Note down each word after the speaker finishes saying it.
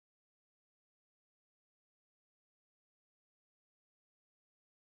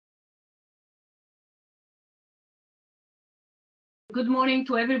Good morning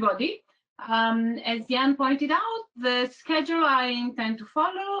to everybody. As Jan pointed out, the schedule I intend to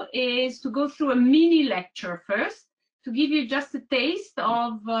follow is to go through a mini lecture first to give you just a taste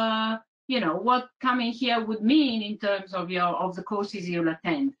of, what coming here would mean in terms of the courses you'll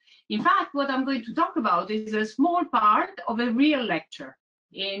attend. In fact, what I'm going to talk about is a small part of a real lecture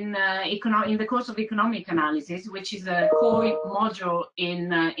in the course of economic analysis, which is a core module in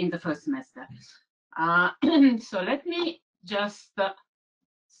the first semester. So let me just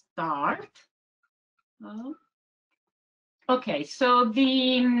start. Okay, so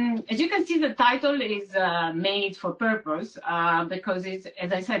as you can see, the title is made for purpose because it's,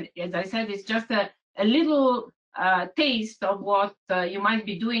 as I said, it's just a little taste of what you might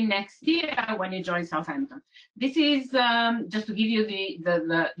be doing next year when you join Southampton. This is just to give you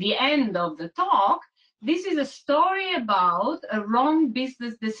the end of the talk. This is a story about a wrong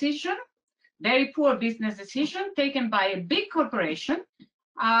business decision, very poor business decision taken by a big corporation,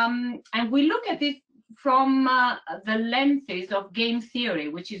 and we look at it from the lenses of game theory,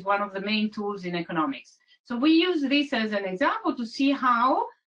 which is one of the main tools in economics. So we use this as an example to see how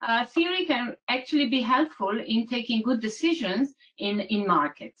theory can actually be helpful in taking good decisions in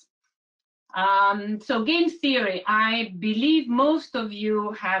markets. So game theory, I believe most of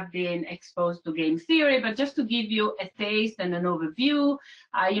you have been exposed to game theory, but just to give you a taste and an overview,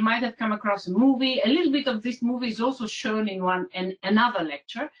 you might have come across a movie. A little bit of this movie is also shown in another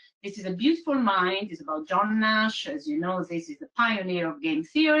lecture. This is A Beautiful Mind. It's about John Nash. As you know, this is the pioneer of game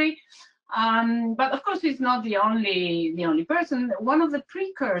theory. But of course, he's not the only person. One of the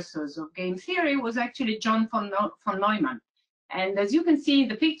precursors of game theory was actually John von Neumann. And as you can see in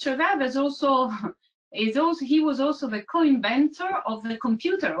the picture there, he was also the co-inventor of the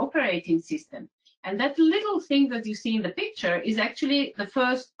computer operating system. And that little thing that you see in the picture is actually the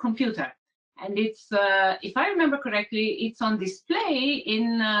first computer. And it's, if I remember correctly, it's on display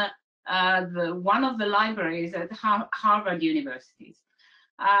in one of the libraries at Harvard University.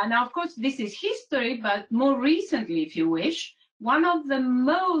 Now, of course, this is history, but more recently, if you wish, one of the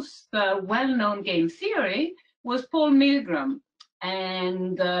most well-known game theory was Paul Milgram.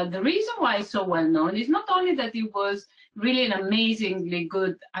 And the reason why he's so well known is not only that he was really an amazingly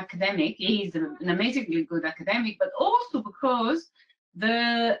good academic, he's an amazingly good academic, but also because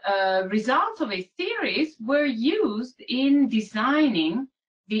the results of his theories were used in designing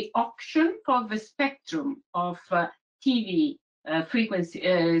the auction for the spectrum of telephone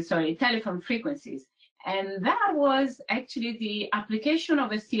frequencies. And that was actually the application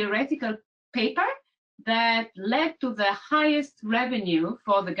of a theoretical paper that led to the highest revenue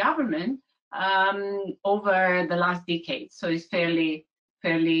for the government over the last decade. So it's fairly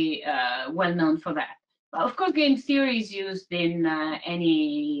well known for that. But of course, game theory is used in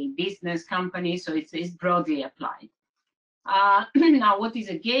any business company, so it's broadly applied. Now, what is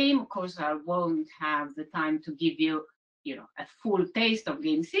a game? Of course, I won't have the time to give you, a full taste of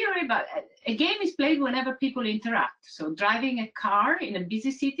game theory, but a game is played whenever people interact. So driving a car in a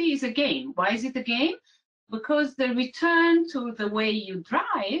busy city is a game. Why is it a game? Because the return to the way you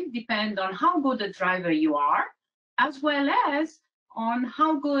drive depend on how good a driver you are, as well as on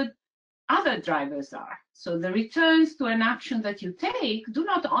how good other drivers are. So the returns to an action that you take do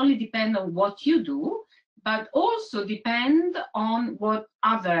not only depend on what you do, but also depend on what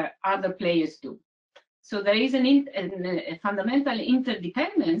other players do. So there is a fundamental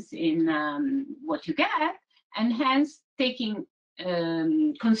interdependence in what you get, and hence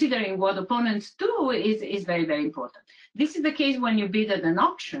considering what opponents do is very, very important. This is the case when you bid at an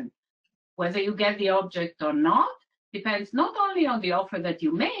auction. Whether you get the object or not depends not only on the offer that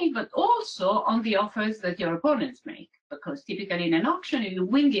you make, but also on the offers that your opponents make. Because typically in an auction, you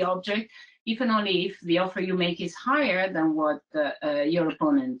win the object if and only if the offer you make is higher than what your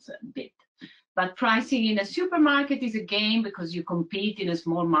opponents bid. But pricing in a supermarket is a game because you compete in a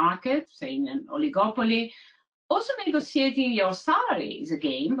small market, say in an oligopoly. Also, negotiating your salary is a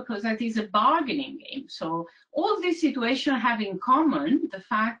game because that is a bargaining game. So all these situations have in common the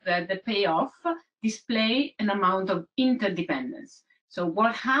fact that the payoff display an amount of interdependence. So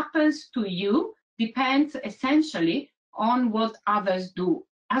what happens to you depends essentially on what others do,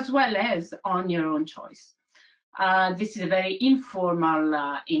 as well as on your own choice. This is a very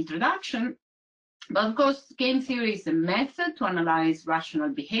informal introduction. But of course, game theory is a method to analyze rational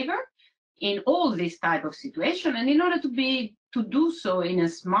behavior in all this type of situation. And in order to do so in a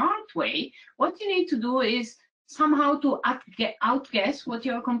smart way, what you need to do is somehow to outguess what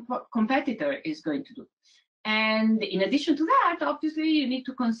your competitor is going to do. And in addition to that, obviously, you need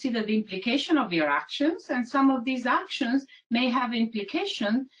to consider the implication of your actions. And some of these actions may have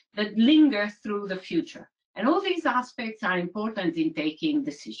implications that linger through the future. And all these aspects are important in taking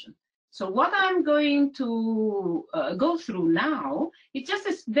decisions. So what I'm going to go through now is just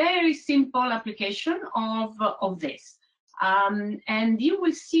a very simple application of this. And you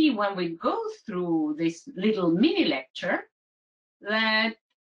will see when we go through this little mini lecture that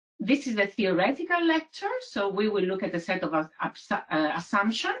this is a theoretical lecture, so we will look at a set of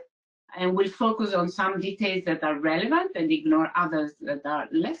assumptions, and we'll focus on some details that are relevant and ignore others that are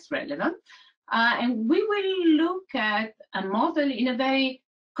less relevant. And we will look at a model in a very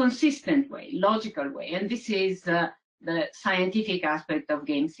consistent way, logical way, and this is the scientific aspect of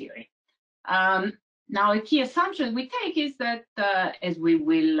game theory. Now, a key assumption we take is that, as we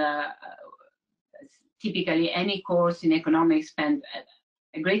will, typically any course in economics spend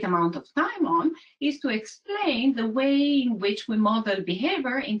a great amount of time on, is to explain the way in which we model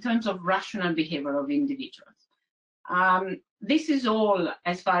behavior in terms of rational behavior of individuals. This is all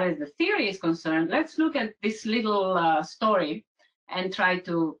as far as the theory is concerned. Let's look at this little story and try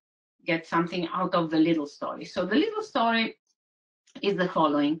to get something out of the little story. So the little story is the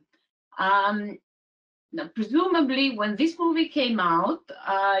following. Now, presumably, when this movie came out,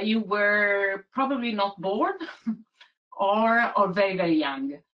 you were probably not bored or very, very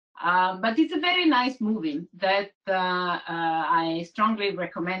young. But it's a very nice movie that I strongly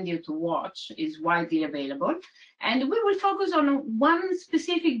recommend you to watch. It's widely available. And we will focus on one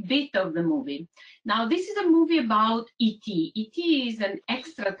specific bit of the movie. Now, this is a movie about E.T. E.T. is an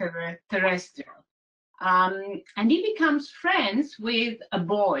extraterrestrial. And he becomes friends with a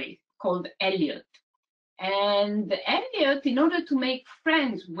boy called Elliot. And Elliot, in order to make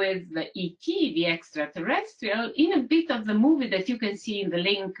friends with the E.T., the extraterrestrial, in a bit of the movie that you can see in the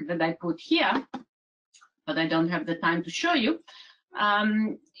link that I put here, but I don't have the time to show you,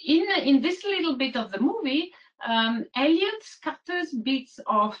 in this little bit of the movie, Elliot scatters bits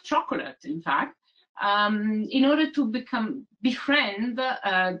of chocolate, in fact, in order to befriend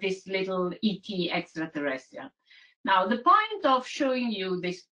this little E.T. extraterrestrial. Now, the point of showing you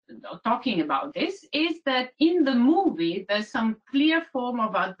this, talking about this, is that in the movie there's some clear form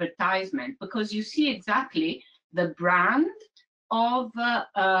of advertisement, because you see exactly the brand of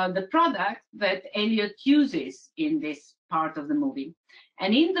the product that Elliot uses in this part of the movie.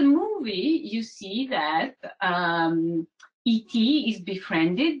 And in the movie you see that E.T. is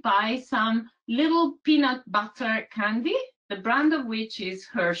befriended by some little peanut butter candy, the brand of which is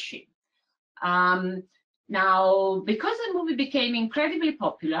Hershey. Now, because the movie became incredibly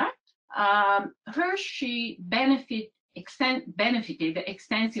popular, Hershey benefited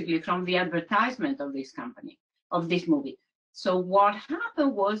extensively from the advertisement of this company, of this movie. So what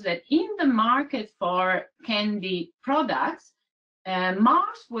happened was that in the market for candy products,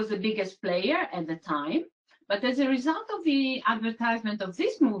 Mars was the biggest player at the time, but as a result of the advertisement of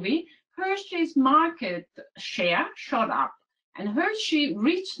this movie, Hershey's market share shot up. And Hershey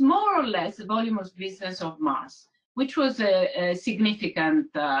reached more or less the volume of business of Mars, which was a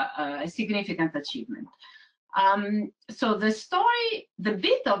significant achievement. So the story, the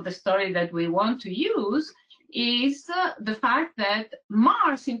bit of the story that we want to use is the fact that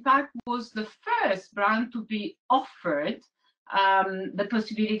Mars, in fact, was the first brand to be offered the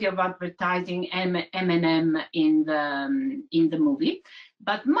possibility of advertising M&M in the movie.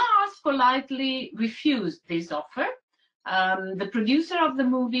 But Mars politely refused this offer. The producer of the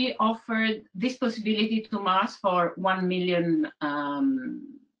movie offered this possibility to Mars for 1 million, I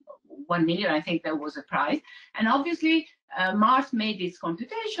think that was a price. And obviously, Mars made its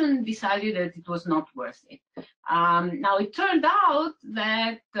computation, decided that it was not worth it. Now, it turned out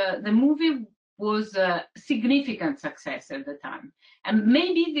that the movie was a significant success at the time. And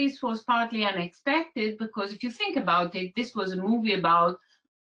maybe this was partly unexpected, because if you think about it, this was a movie about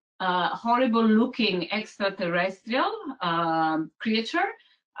horrible-looking extraterrestrial creature.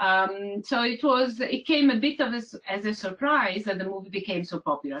 So it came a bit of as a surprise that the movie became so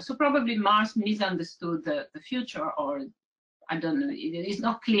popular. So probably Mars misunderstood the future, or I don't know, it is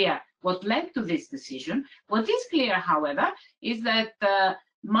not clear what led to this decision. What is clear, however, is that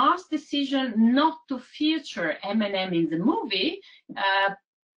Mars' decision not to feature M&M in the movie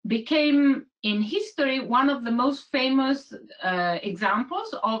became in history one of the most famous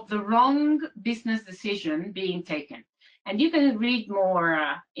examples of the wrong business decision being taken. And you can read more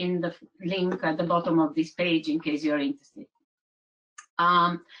in the link at the bottom of this page in case you're interested.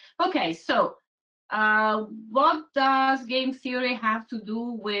 Okay, so what does game theory have to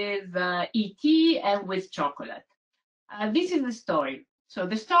do with E.T. and with chocolate? This is the story. So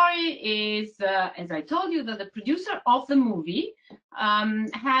the story is, as I told you, that the producer of the movie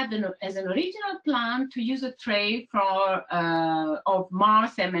had as an original plan to use a tray of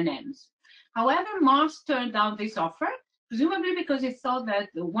Mars M&Ms. However, Mars turned down this offer, presumably because it thought that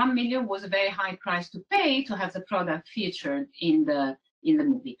 1 million was a very high price to pay to have the product featured in the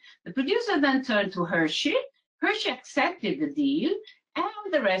movie. The producer then turned to Hershey. Hershey accepted the deal,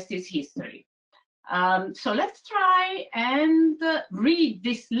 and the rest is history. So let's try and read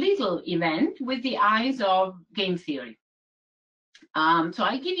this little event with the eyes of game theory. So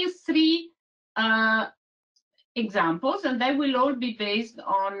I give you 3 examples, and they will all be based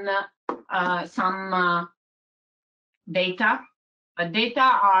on some data. But data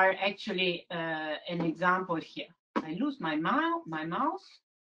are actually an example here. I lose my mouse.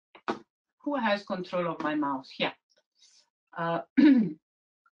 Who has control of my mouse? Here.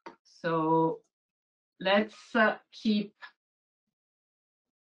 So let's keep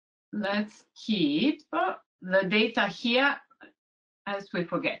the data here as we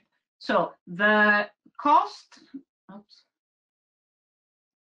forget. So the cost, oops,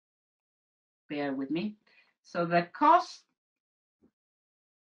 bear with me. So the cost,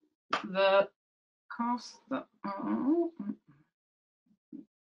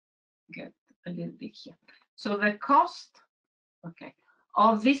 get a little bit here. So the cost, okay,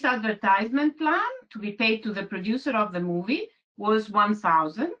 of this advertisement plan to be paid to the producer of the movie was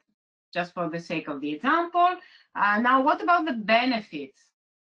 1,000, just for the sake of the example. Now, what about the benefits?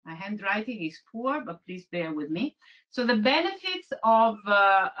 My handwriting is poor, but please bear with me. So the benefits of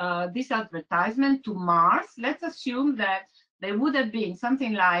this advertisement to Mars, let's assume that they would have been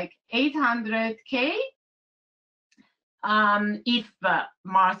something like 800K if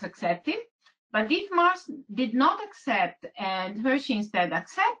Mars accepted. But if Mars did not accept and Hershey instead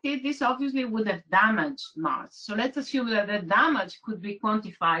accepted, this obviously would have damaged Mars. So let's assume that the damage could be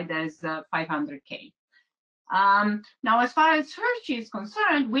quantified as 500K. Now, as far as Hershey is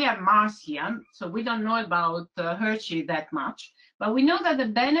concerned, we are Marsian, so we don't know about Hershey that much. But we know that the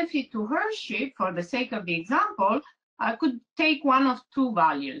benefit to Hershey, for the sake of the example, could take one of 2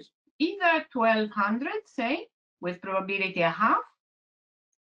 values, either 1,200, say, with probability 1/2,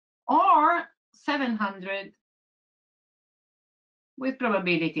 or 700 with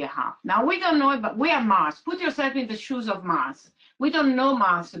probability 1/2. Now, we don't know about, we are Mars. Put yourself in the shoes of Mars. We don't know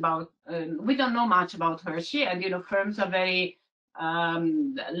much about Hershey, and firms are very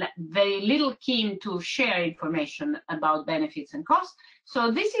little keen to share information about benefits and costs.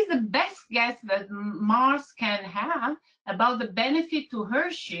 So this is the best guess that Mars can have about the benefit to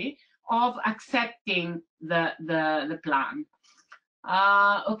Hershey of accepting the plan.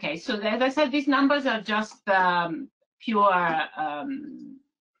 Okay, so as I said, these numbers are just pure,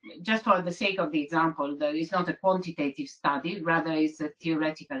 just for the sake of the example. It's not a quantitative study, rather it's a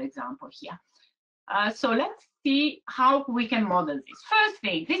theoretical example here. So let's see how we can model this. First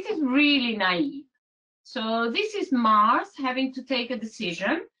thing, this is really naive. So this is Mars having to take a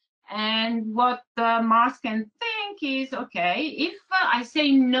decision, and what Mars can think is, okay, if I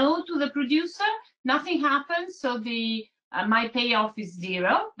say no to the producer, nothing happens, so my payoff is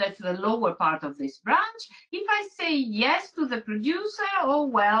 0. That's the lower part of this branch. If I say yes to the producer, oh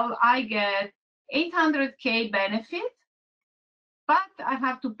well, I get 800K benefit, but I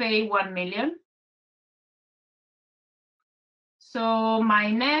have to pay 1 million. So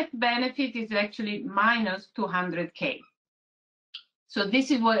my net benefit is actually minus 200K. So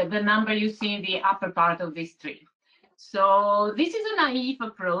this is what the number you see in the upper part of this tree. So this is a naive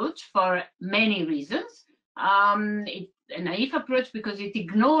approach for many reasons. It's a naive approach because it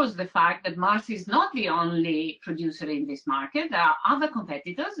ignores the fact that Mars is not the only producer in this market. There are other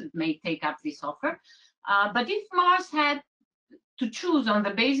competitors that may take up this offer. But if Mars had to choose on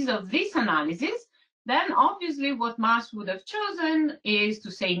the basis of this analysis, then obviously what Mars would have chosen is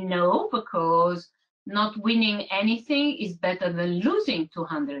to say no, because not winning anything is better than losing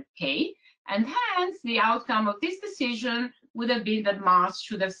 200K. And hence, the outcome of this decision would have been that Mars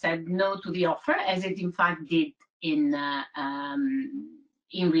should have said no to the offer, as it in fact did in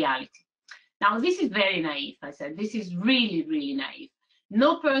reality. Now, this is very naive, I said. This is really, really naive.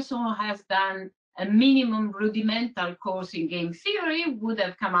 No person who has done a minimum rudimental course in game theory would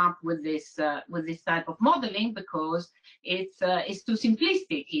have come up with this type of modeling, because it's too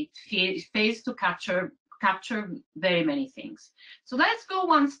simplistic. It fails to capture very many things. So let's go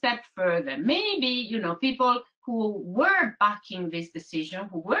one step further. Maybe people who were backing this decision,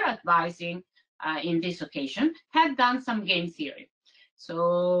 who were advising in this occasion, had done some game theory.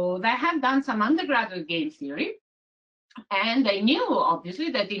 So they had done some undergraduate game theory, and they knew obviously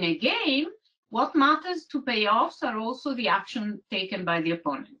that in a game, what matters to payoffs are also the action taken by the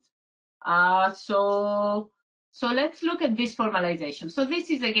opponent. So let's look at this formalization. So this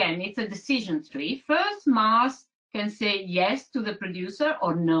is, again, it's a decision tree. First, Mars can say yes to the producer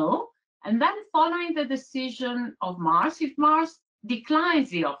or no. And then following the decision of Mars, if Mars declines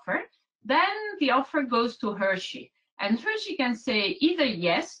the offer, then the offer goes to Hershey. And Hershey can say either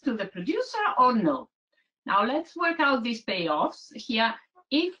yes to the producer or no. Now let's work out these payoffs here.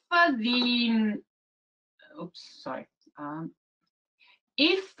 If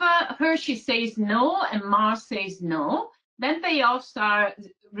if Hershey says no and Mars says no, then payoffs are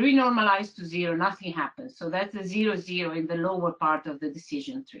renormalized to zero, nothing happens. So that's a 0, 0 in the lower part of the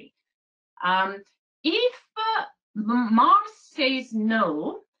decision tree. If Mars says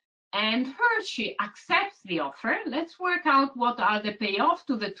no and Hershey accepts the offer, let's work out what are the payoff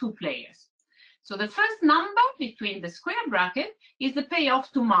to the two players. So the first number between the square bracket is the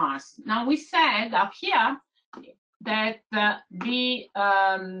payoff to Mars. Now we said up here that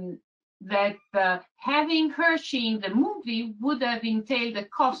having Hershey in the movie would have entailed a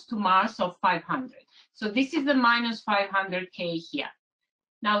cost to Mars of 500. So this is the minus 500K here.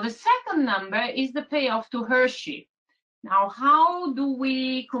 Now the second number is the payoff to Hershey. Now how do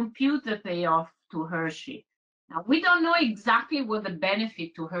we compute the payoff to Hershey? Now we don't know exactly what the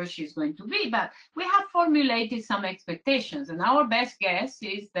benefit to Hershey is going to be, but we have formulated some expectations, and our best guess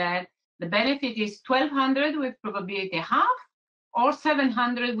is that the benefit is 1200 with probability half or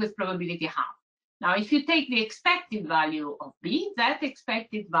 700 with probability half. Now, if you take the expected value of B, that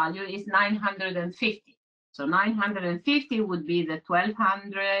expected value is 950. So 950 would be the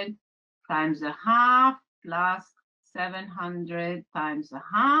 1200 times a half plus 700 times a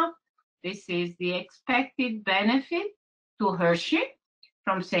half. This is the expected benefit to Hershey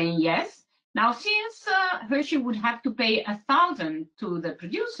from saying yes. Now, since Hershey would have to pay 1,000 to the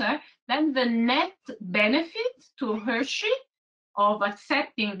producer, then the net benefit to Hershey of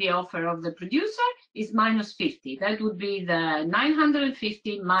accepting the offer of the producer is minus 50. That would be the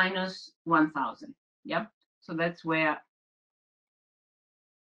 950 minus 1,000. Yep. So that's where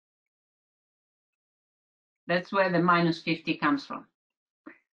the minus 50 comes from.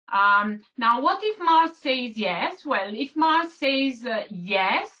 Now, what if Mars says yes? Well, if Mars says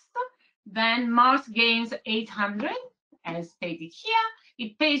yes, then Mars gains 800, as stated here.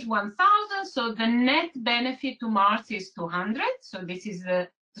 It pays 1,000, so the net benefit to Mars is 200. So this is the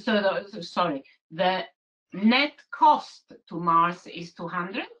net cost to Mars is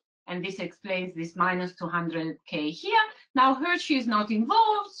 200, and this explains this minus 200K here. Now Hershey is not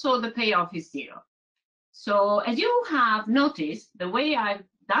involved, so the payoff is 0. So as you have noticed, the way I've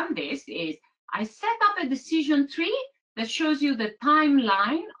done this is I set up a decision tree that shows you the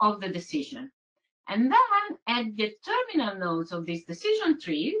timeline of the decision. And then at the terminal nodes of this decision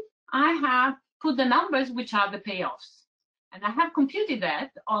tree, I have put the numbers which are the payoffs. And I have computed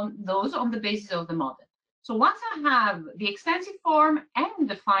that on the basis of the model. So once I have the extensive form and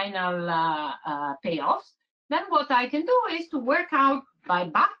the final payoffs, then what I can do is to work out by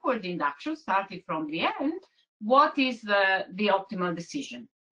backward induction, starting from the end, what is the optimal decision.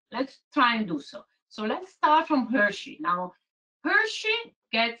 Let's try and do so. So let's start from Hershey. Now, Hershey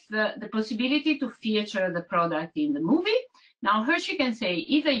gets the possibility to feature the product in the movie. Now, Hershey can say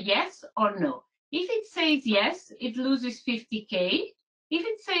either yes or no. If it says yes, it loses 50K. If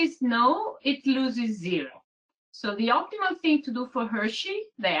it says no, it loses 0. So the optimal thing to do for Hershey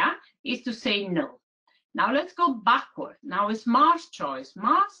there is to say no. Now let's go backward. Now it's Mars' choice.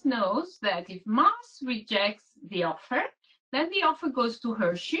 Mars knows that if Mars rejects the offer, then the offer goes to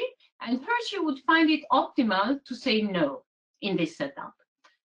Hershey, and Hershey would find it optimal to say no in this setup.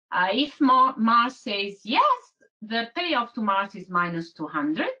 If Mars says yes, the payoff to Mars is minus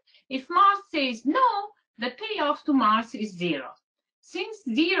 200. If Mars says no, the payoff to Mars is 0. Since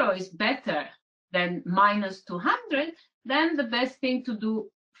 0 is better than minus 200, then the best thing to do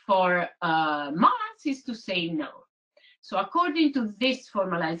for Mars is to say no. So according to this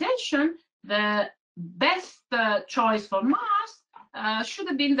formalization, the best choice for Mars should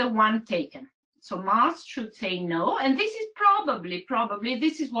have been the one taken. So Mars should say no, and this is probably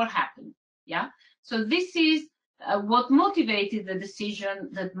this is what happened. Yeah. So this is what motivated the decision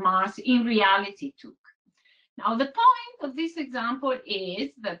that Mars in reality took. Now, the point of this example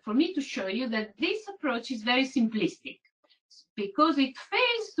is that for me to show you that this approach is very simplistic because it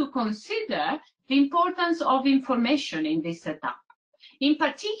fails to consider the importance of information in this setup. In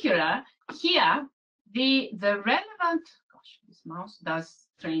particular, here, the relevant, gosh, this mouse does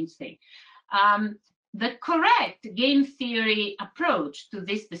strange thing. The correct game theory approach to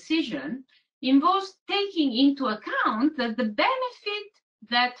this decision involves taking into account that the benefit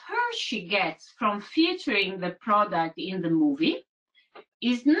that Hershey gets from featuring the product in the movie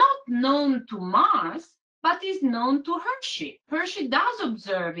is not known to Mars, but is known to Hershey. Hershey does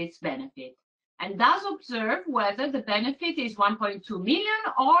observe its benefit. and does observe whether the benefit is 1.2 million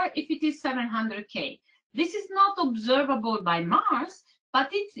or if it is 700K. This is not observable by Mars, but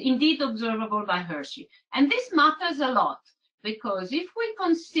it's indeed observable by Hershey. And this matters a lot, because if we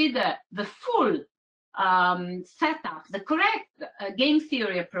consider the full setup, the correct game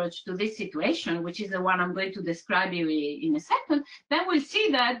theory approach to this situation, which is the one I'm going to describe you in a second, then we'll see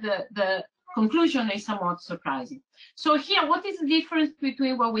that the conclusion is somewhat surprising. So here, what is the difference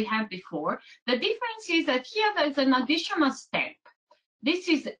between what we had before? The difference is that here there's an additional step. This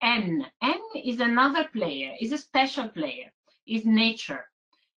is N. N is another player, is a special player, is nature.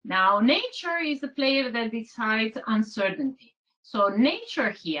 Now, nature is the player that decides uncertainty. So nature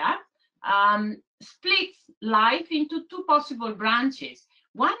here splits life into two possible branches.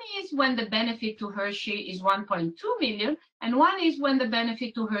 One is when the benefit to Hershey is 1.2 million, and one is when the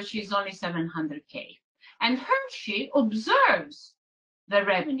benefit to Hershey is only 700K. And Hershey observes the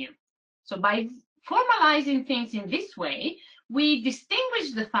revenue. So by formalizing things in this way, we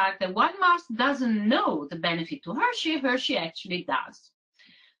distinguish the fact that while Mars doesn't know the benefit to Hershey, Hershey actually does.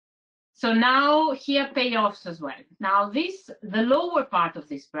 So now here payoffs as well. Now this, the lower part of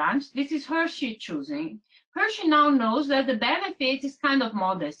this branch, this is Hershey choosing. Hershey now knows that the benefit is kind of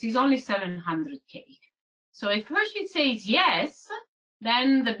modest, it's only 700K. So if Hershey says yes,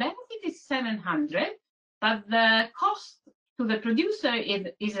 then the benefit is 700, but the cost to the producer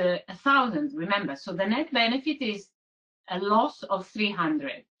is 1,000, remember. So the net benefit is a loss of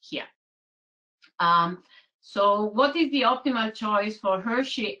 300 here. So what is the optimal choice for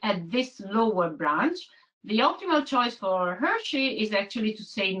Hershey at this lower branch? The optimal choice for Hershey is actually to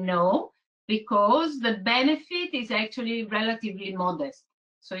say no, because the benefit is actually relatively modest.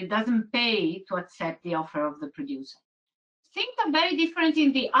 So it doesn't pay to accept the offer of the producer. Things are very different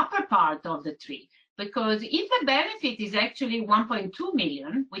in the upper part of the tree, because if the benefit is actually 1.2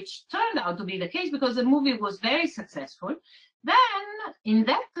 million, which turned out to be the case because the movie was very successful, then in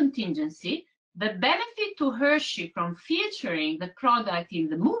that contingency, the benefit to Hershey from featuring the product in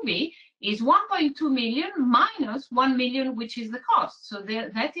the movie is 1.2 million minus 1 million, which is the cost. So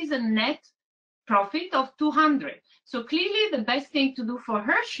that is a net profit of 200. So clearly the best thing to do for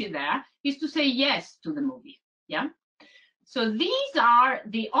Hershey there is to say yes to the movie. Yeah. So these are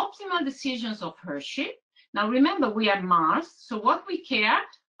the optimal decisions of Hershey. Now remember, we are Mars, so what we care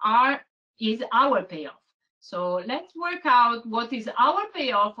is our payoff. So let's work out what is our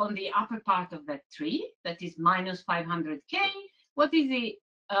payoff on the upper part of that tree, that is minus 500K. What is the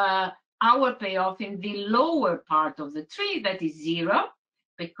our payoff in the lower part of the tree, that is 0,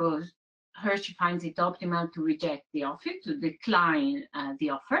 because Hershey finds it optimal to reject the offer, to decline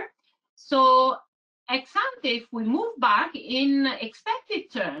the offer. So ex ante, if we move back in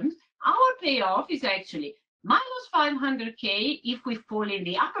expected terms, our payoff is actually minus 500K if we fall in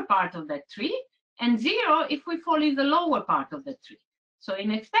the upper part of that tree, and 0 if we fall in the lower part of the tree. So in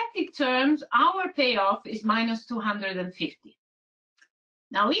expected terms, our payoff is minus 250.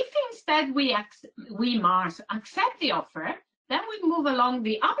 Now, if instead we Mars accept the offer, then we move along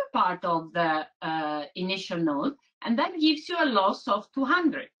the upper part of the initial node, and that gives you a loss of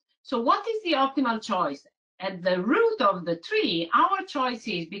 200. So what is the optimal choice? At the root of the tree, our choice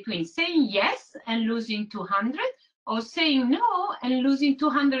is between saying yes and losing 200, or saying no and losing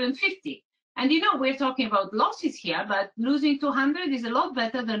 250. And you know, we're talking about losses here, but losing 200 is a lot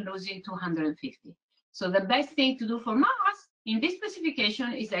better than losing 250. So the best thing to do for Mars in this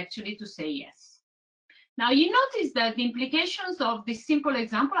specification is actually to say yes. Now you notice that the implications of this simple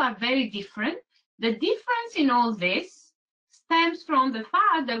example are very different. The difference in all this stems from the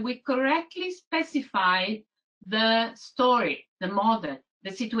fact that we correctly specified the story, the model,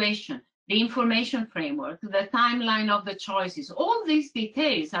 the situation, the information framework, the timeline of the choices. All these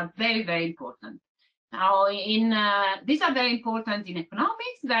details are very, very important. Now, these are very important in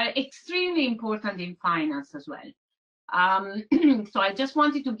economics. They're extremely important in finance as well. So I just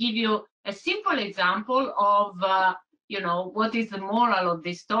wanted to give you a simple example of, you know, what is the moral of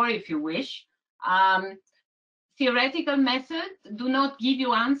this story, if you wish. Theoretical methods do not give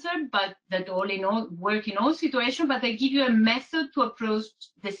you answer, but that work in all situations, but they give you a method to approach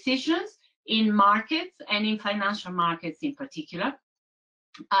decisions in markets and in financial markets in particular.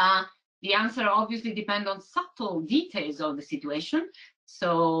 The answer obviously depends on subtle details of the situation.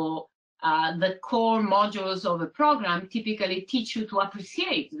 So the core modules of a program typically teach you to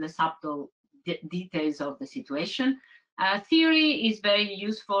appreciate the subtle details of the situation. Theory is very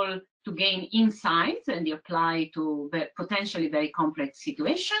useful to gain insights and apply to potentially very complex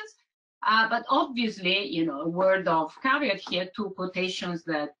situations. But obviously, you know, a word of caveat here, two quotations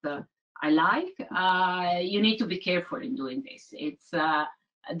that I like. You need to be careful in doing this. It's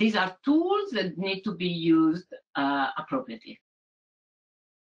these are tools that need to be used appropriately.